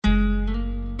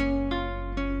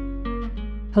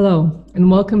Hello,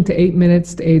 and welcome to 8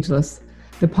 Minutes to Ageless,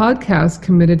 the podcast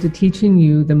committed to teaching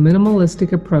you the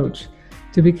minimalistic approach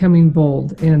to becoming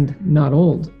bold and not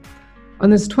old. On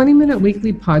this 20-minute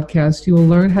weekly podcast, you will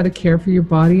learn how to care for your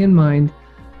body and mind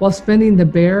while spending the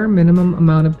bare minimum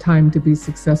amount of time to be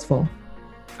successful.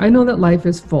 I know that life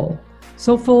is full,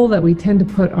 so full that we tend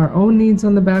to put our own needs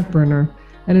on the back burner,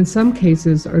 and in some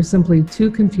cases are simply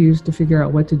too confused to figure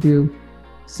out what to do,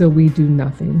 so we do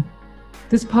nothing.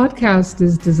 This podcast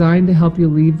is designed to help you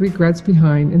leave regrets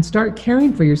behind and start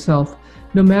caring for yourself,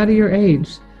 no matter your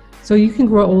age, so you can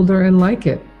grow older and like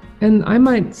it, and I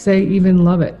might say even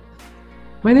love it.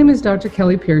 My name is Dr.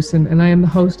 Kelly Pearson, and I am the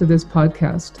host of this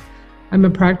podcast. I'm a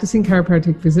practicing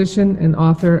chiropractic physician and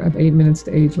author of 8 Minutes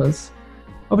to Ageless.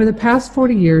 Over the past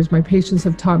 40 years, my patients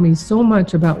have taught me so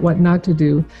much about what not to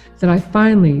do that I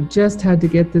finally just had to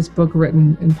get this book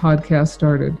written and podcast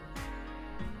started.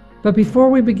 But before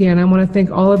we begin, I want to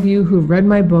thank all of you who've read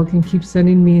my book and keep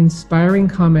sending me inspiring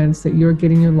comments that you're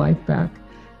getting your life back.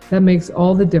 That makes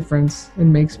all the difference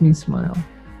and makes me smile.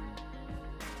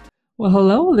 Well,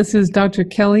 hello, this is Dr.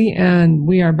 Kelly, and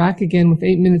we are back again with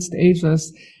 8 Minutes to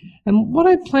Ageless. And what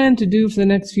I plan to do for the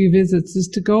next few visits is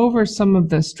to go over some of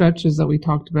the stretches that we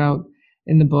talked about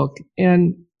in the book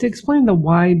and to explain the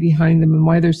why behind them and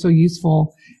why they're so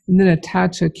useful, and then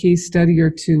attach a case study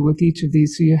or two with each of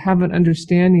these so you have an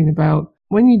understanding about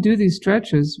when you do these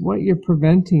stretches, what you're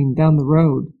preventing down the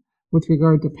road with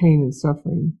regard to pain and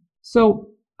suffering. So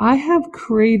I have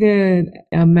created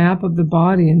a map of the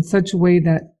body in such a way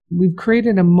that we've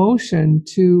created a motion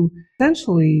to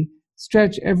essentially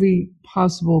stretch every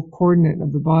possible coordinate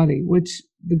of the body, which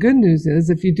the good news is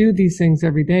if you do these things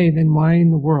every day, then why in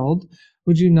the world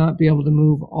would you not be able to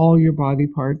move all your body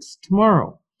parts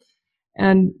tomorrow?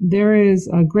 And there is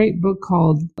a great book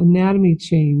called Anatomy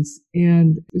Chains,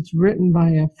 and it's written by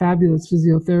a fabulous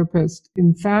physiotherapist.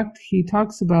 In fact, he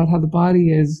talks about how the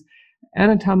body is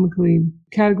anatomically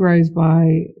categorized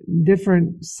by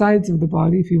different sides of the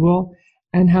body, if you will,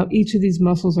 and how each of these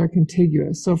muscles are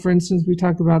contiguous. So for instance, we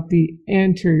talk about the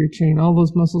anterior chain, all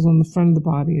those muscles on the front of the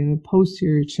body, and the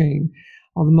posterior chain,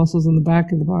 all the muscles on the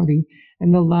back of the body,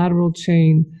 and the lateral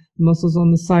chain, muscles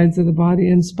on the sides of the body,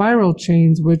 and spiral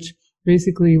chains, which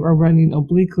basically are running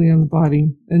obliquely on the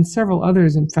body, and several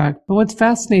others, in fact. But what's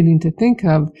fascinating to think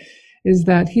of is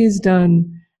that he's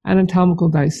done anatomical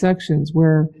dissections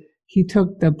where he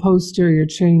took the posterior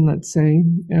chain, let's say,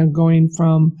 going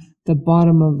from the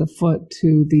bottom of the foot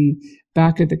to the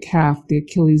back of the calf, the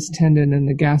Achilles tendon and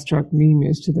the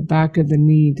gastrocnemius, to the back of the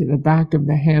knee, to the back of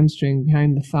the hamstring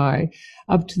behind the thigh,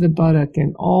 up to the buttock,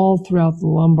 and all throughout the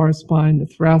lumbar spine, the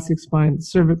thoracic spine, the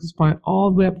cervical spine, all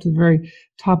the way up to the very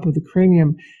top of the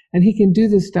cranium. And he can do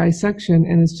this dissection,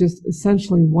 and it's just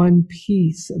essentially one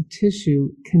piece of tissue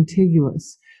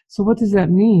contiguous. So what does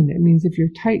that mean? It means if you're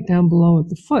tight down below at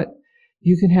the foot,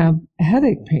 you can have a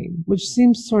headache pain, which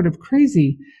seems sort of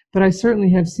crazy, but I certainly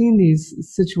have seen these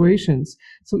situations.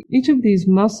 So each of these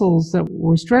muscles that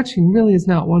we're stretching really is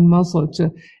not one muscle.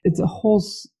 It's a whole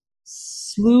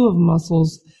slew of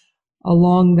muscles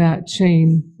along that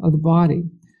chain of the body.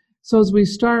 So as we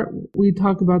start, we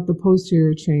talk about the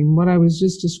posterior chain, what I was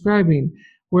just describing,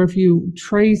 where if you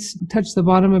touch the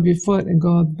bottom of your foot and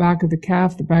go at the back of the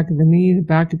calf, the back of the knee, the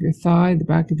back of your thigh, the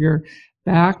back of your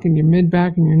back and your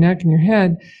mid-back and your neck and your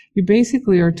head, you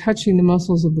basically are touching the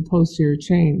muscles of the posterior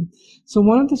chain. So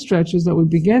one of the stretches that we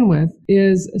begin with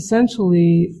is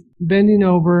essentially bending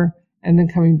over and then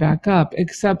coming back up,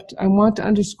 except I want to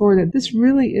underscore that this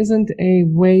really isn't a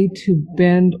way to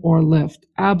bend or lift.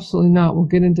 Absolutely not. We'll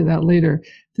get into that later.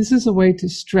 This is a way to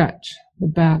stretch the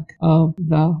back of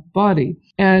the body.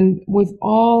 And with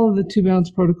all of the 2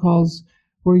 bounce protocols,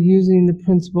 we're using the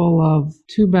principle of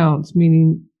 2 bounce,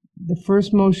 meaning the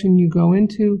first motion you go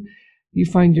into, you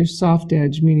find your soft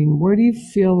edge, meaning where do you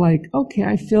feel like, okay,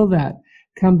 I feel that.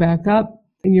 Come back up,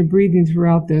 and you're breathing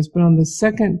throughout this. But on the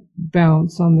second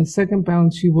bounce,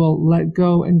 you will let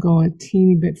go and go a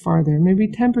teeny bit farther, maybe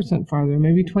 10% farther,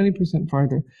 maybe 20%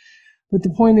 farther. But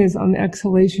the point is, on the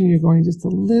exhalation, you're going just a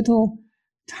little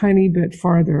tiny bit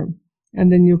farther,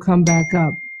 and then you'll come back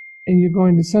up, and you're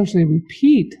going to essentially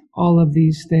repeat all of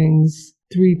these things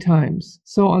 3 times.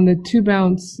 So on the 2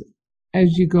 bounce,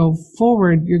 as you go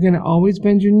forward, you're going to always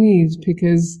bend your knees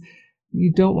because you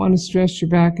don't want to stress your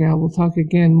back out. We'll talk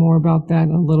again more about that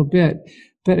in a little bit.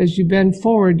 But as you bend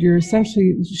forward, you're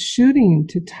essentially shooting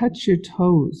to touch your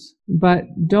toes. But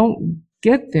don't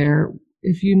get there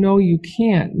if you know you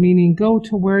can't, meaning go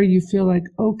to where you feel like,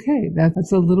 okay,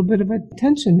 that's a little bit of a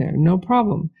tension there, no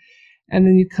problem. And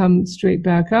then you come straight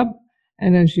back up.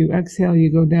 And as you exhale,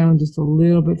 you go down just a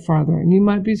little bit farther. And you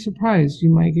might be surprised. You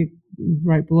might get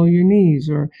right below your knees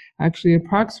or actually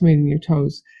approximating your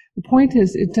toes. The point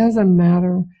is, it doesn't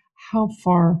matter how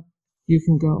far you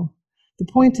can go.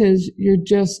 The point is, you're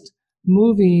just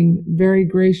moving very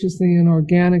graciously and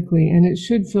organically, and it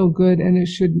should feel good, and it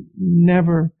should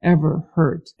never, ever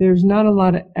hurt. There's not a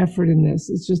lot of effort in this.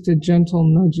 It's just a gentle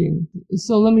nudging.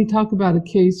 So let me talk about a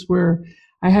case where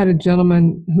I had a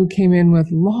gentleman who came in with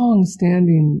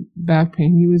long-standing back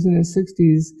pain. He was in his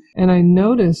 60s, and I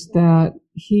noticed that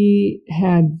he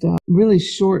had really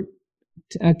short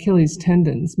Achilles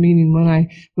tendons, meaning when I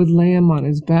would lay him on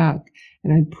his back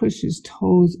and I'd push his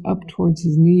toes up towards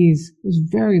his knees, it was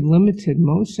very limited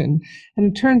motion. And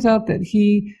it turns out that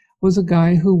he was a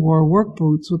guy who wore work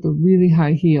boots with a really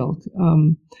high heel,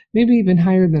 maybe even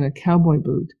higher than a cowboy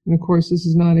boot. And of course, this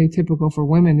is not atypical for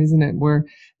women, isn't it, where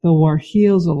they'll wear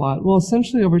heels a lot. Well,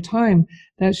 essentially over time,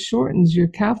 that shortens your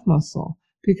calf muscle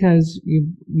because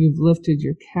you've lifted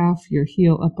your calf, your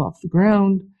heel up off the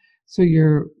ground. So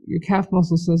your calf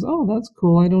muscle says, oh, that's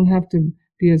cool. I don't have to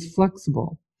be as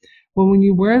flexible. Well, when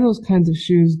you wear those kinds of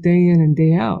shoes day in and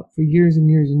day out for years and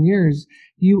years and years,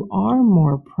 you are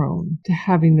more prone to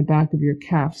having the back of your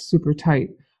calf super tight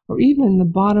or even the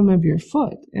bottom of your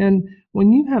foot. And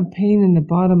when you have pain in the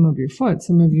bottom of your foot,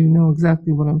 some of you know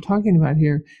exactly what I'm talking about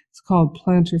here. It's called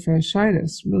plantar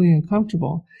fasciitis, really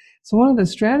uncomfortable. So one of the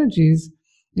strategies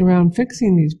around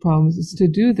fixing these problems is to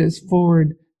do this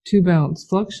forward two bounce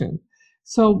flexion.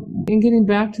 So in getting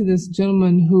back to this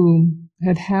gentleman who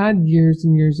had years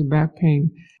and years of back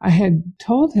pain, I had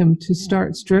told him to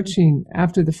start stretching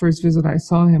after the first visit I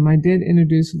saw him. I did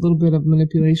introduce a little bit of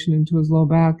manipulation into his low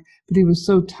back, but he was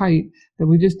so tight that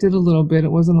we just did a little bit.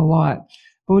 It wasn't a lot.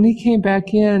 But when he came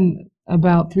back in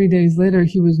about 3 days later,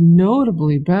 he was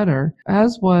notably better,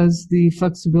 as was the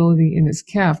flexibility in his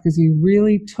calf, because he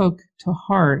really took to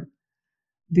heart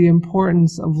the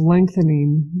importance of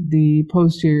lengthening the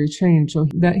posterior chain. So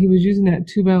that he was using that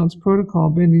two bounce protocol,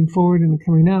 bending forward and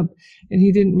coming up, and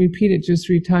he didn't repeat it just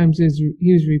 3 times.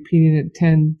 He was repeating it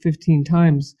 10, 15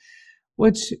 times,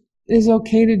 which is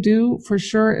okay to do for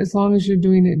sure, as long as you're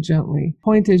doing it gently.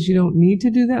 Point is, you don't need to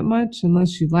do that much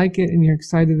unless you like it and you're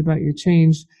excited about your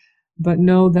change. But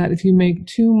know that if you make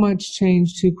too much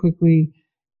change too quickly,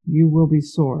 you will be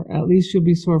sore. At least you'll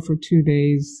be sore for 2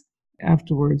 days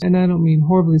afterwards. And I don't mean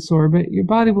horribly sore, but your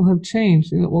body will have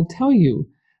changed and it will tell you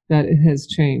that it has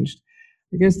changed.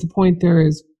 I guess the point there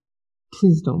is,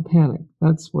 please don't panic.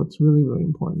 That's what's really, really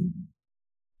important.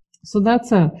 So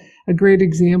that's a great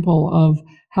example of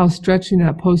how stretching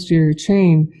that posterior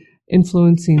chain,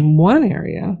 influencing one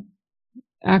area,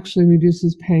 actually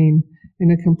reduces pain in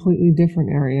a completely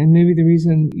different area. And maybe the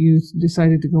reason you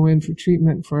decided to go in for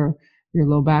treatment for your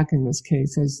low back in this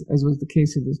case, as was the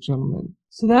case of this gentleman.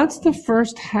 So that's the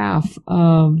first half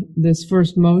of this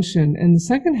first motion. And the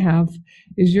second half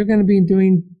is you're going to be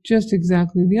doing just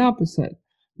exactly the opposite.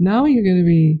 Now you're going to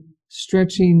be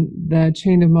stretching the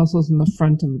chain of muscles in the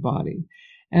front of the body.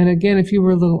 And again, if you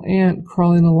were a little ant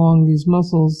crawling along these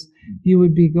muscles, you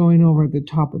would be going over the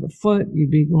top of the foot.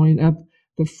 You'd be going up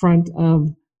the front of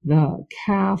the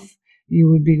calf. You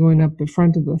would be going up the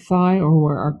front of the thigh, or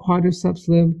where our quadriceps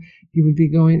live. You would be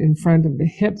going in front of the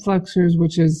hip flexors,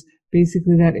 which is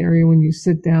basically that area when you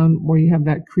sit down where you have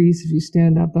that crease. If you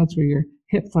stand up, that's where your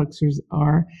hip flexors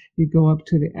are. You go up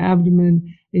to the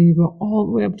abdomen and you go all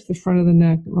the way up to the front of the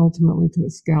neck and ultimately to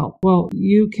the scalp. Well,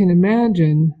 you can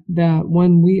imagine that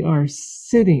when we are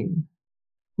sitting,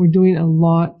 we're doing a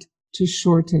lot to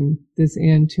shorten this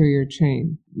anterior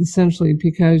chain, essentially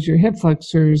because your hip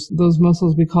flexors, those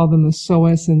muscles, we call them the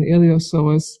psoas and the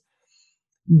iliopsoas,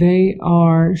 they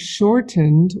are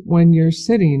shortened when you're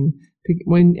sitting.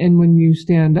 When you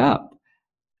stand up,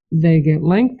 they get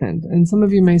lengthened. And some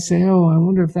of you may say, oh, I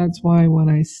wonder if that's why when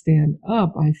I stand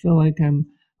up, I feel like I'm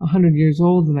 100 years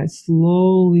old and I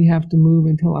slowly have to move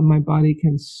until my body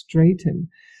can straighten.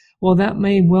 Well, that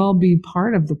may well be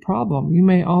part of the problem. You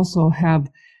may also have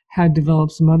had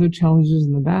developed some other challenges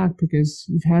in the back because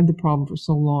you've had the problem for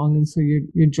so long, and so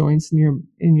your joints in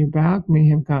your back may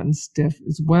have gotten stiff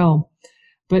as well.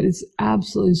 But it's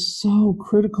absolutely so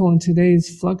critical in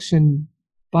today's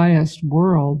flexion-biased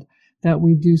world that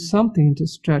we do something to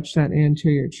stretch that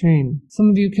anterior chain. Some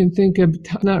of you can think of,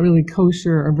 not really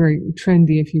kosher or very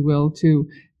trendy, if you will, to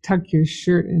tuck your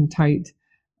shirt in tight,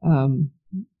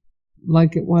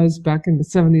 like it was back in the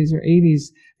 70s or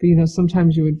 80s. But,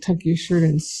 sometimes you would tuck your shirt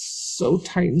in so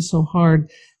tight and so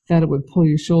hard that it would pull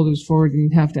your shoulders forward, and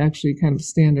you'd have to actually kind of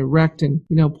stand erect and,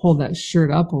 pull that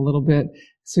shirt up a little bit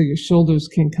so your shoulders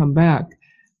can come back.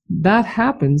 That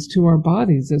happens to our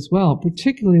bodies as well,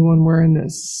 particularly when we're in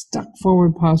this stuck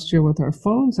forward posture with our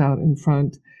phones out in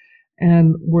front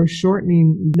And we're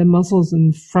shortening the muscles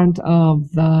in front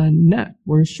of the neck.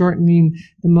 We're shortening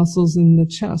the muscles in the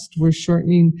chest. We're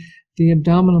shortening the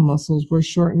abdominal muscles. We're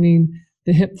shortening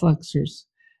the hip flexors.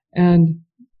 And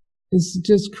it's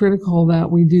just critical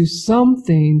that we do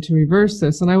something to reverse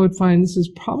this. And I would find this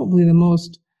is probably the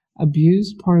most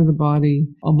abused part of the body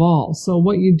of all. So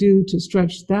what you do to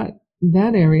stretch that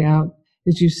area out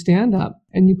is you stand up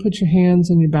and you put your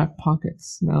hands in your back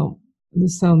pockets. Now,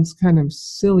 this sounds kind of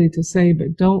silly to say,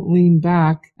 but don't lean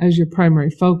back as your primary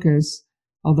focus,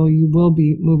 although you will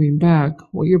be moving back.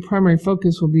 What your primary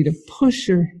focus will be to push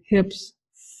your hips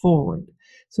forward.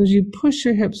 So as you push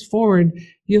your hips forward,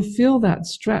 you'll feel that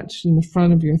stretch in the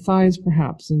front of your thighs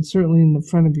perhaps, and certainly in the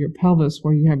front of your pelvis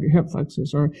where you have your hip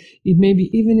flexors, or maybe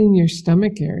even in your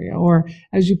stomach area. Or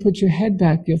as you put your head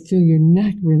back, you'll feel your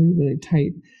neck really, really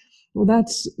tight. Well,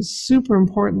 that's super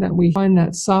important that we find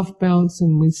that soft bounce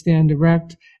and we stand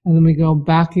erect, and then we go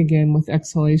back again with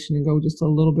exhalation and go just a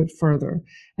little bit further,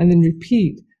 and then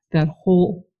repeat that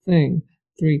whole thing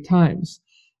 3 times.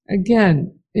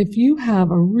 Again, if you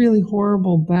have a really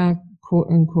horrible back, quote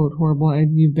unquote horrible,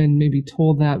 and you've been maybe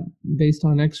told that based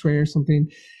on x-ray or something,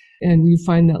 and you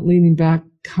find that leaning back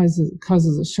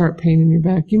causes a sharp pain in your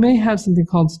back, you may have something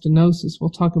called stenosis. We'll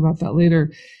talk about that later.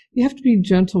 You have to be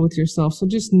gentle with yourself. So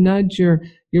just nudge your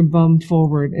bum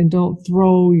forward and don't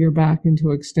throw your back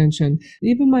into extension.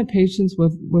 Even my patients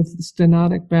with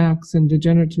stenotic backs and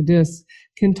degenerative discs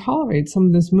can tolerate some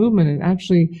of this movement and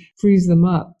actually frees them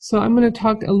up. So I'm going to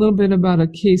talk a little bit about a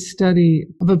case study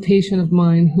of a patient of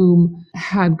mine who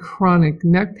had chronic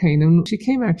neck pain. And she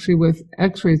came actually with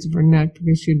x-rays of her neck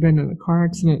because she'd been in a car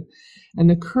accident. And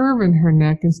the curve in her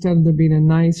neck, instead of there being a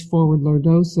nice forward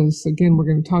lordosis, again, we're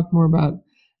going to talk more about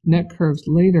neck curves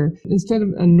later. Instead of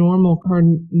a normal, her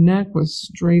neck was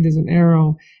straight as an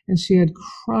arrow, and she had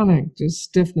chronic just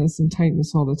stiffness and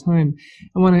tightness all the time.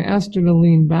 And when I asked her to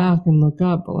lean back and look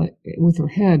up with her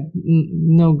head,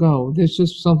 no go. There's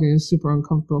just something that's super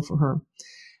uncomfortable for her.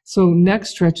 So neck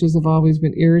stretches have always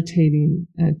been irritating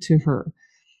to her.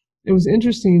 It was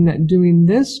interesting that doing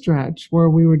this stretch, where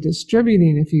we were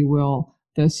distributing, if you will,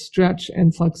 the stretch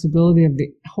and flexibility of the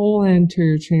whole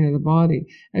anterior chain of the body,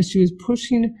 as she was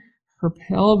pushing her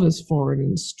pelvis forward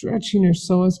and stretching her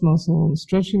psoas muscle and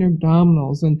stretching her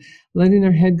abdominals and letting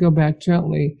her head go back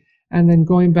gently, and then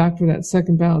going back for that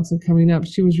second bounce and coming up.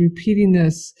 She was repeating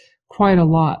this quite a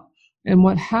lot. And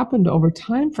what happened over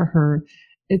time for her,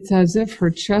 it's as if her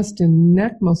chest and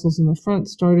neck muscles in the front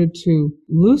started to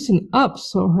loosen up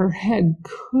so her head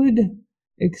could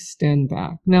extend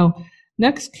back. Now,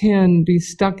 necks can be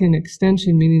stuck in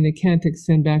extension, meaning they can't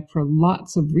extend back for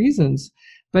lots of reasons.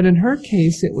 But in her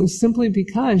case, it was simply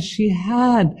because she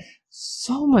had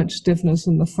so much stiffness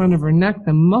in the front of her neck,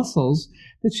 the muscles,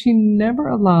 that she never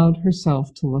allowed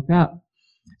herself to look up.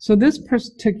 So this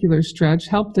particular stretch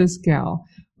helped this gal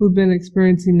who'd been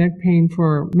experiencing neck pain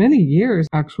for many years,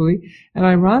 actually. And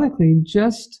ironically,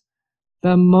 just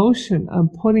the motion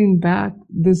of putting back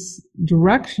this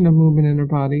direction of movement in her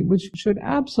body, which should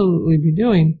absolutely be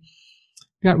doing,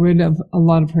 got rid of a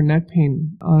lot of her neck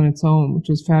pain on its own, which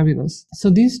was fabulous.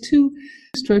 So these 2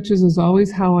 stretches is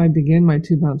always how I begin my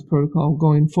 2-bounce protocol,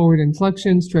 going forward in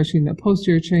flexion, stretching the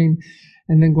posterior chain,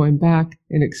 and then going back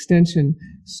in extension,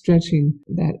 stretching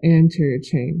that anterior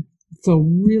chain. So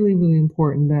really, really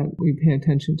important that we pay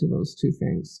attention to those 2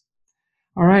 things.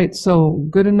 All right, so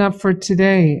good enough for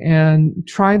today, and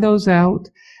try those out.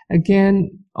 Again,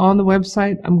 on the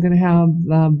website, I'm going to have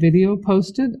the video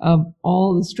posted of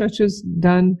all the stretches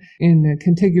done in a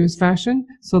contiguous fashion,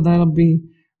 so that'll be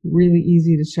really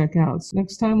easy to check out. So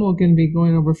next time, we're going to be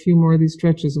going over a few more of these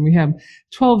stretches, and we have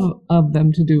 12 of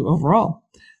them to do overall.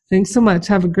 Thanks so much.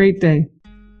 Have a great day.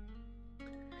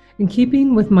 In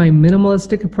keeping with my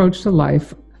minimalistic approach to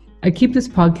life, I keep this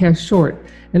podcast short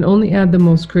and only add the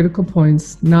most critical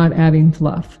points, not adding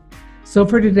fluff. So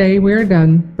for today, we are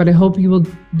done, but I hope you will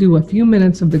do a few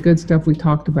minutes of the good stuff we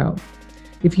talked about.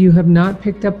 If you have not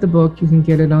picked up the book, you can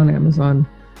get it on Amazon.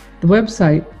 The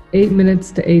website,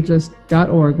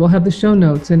 8minutestoageless.org, will have the show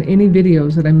notes and any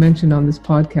videos that I mentioned on this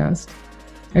podcast.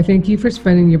 I thank you for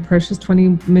spending your precious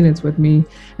 20 minutes with me,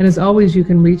 and as always, you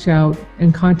can reach out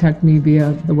and contact me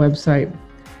via the website.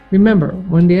 Remember,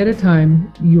 one day at a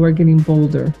time, you are getting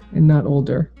bolder and not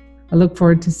older. I look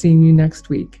forward to seeing you next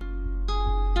week.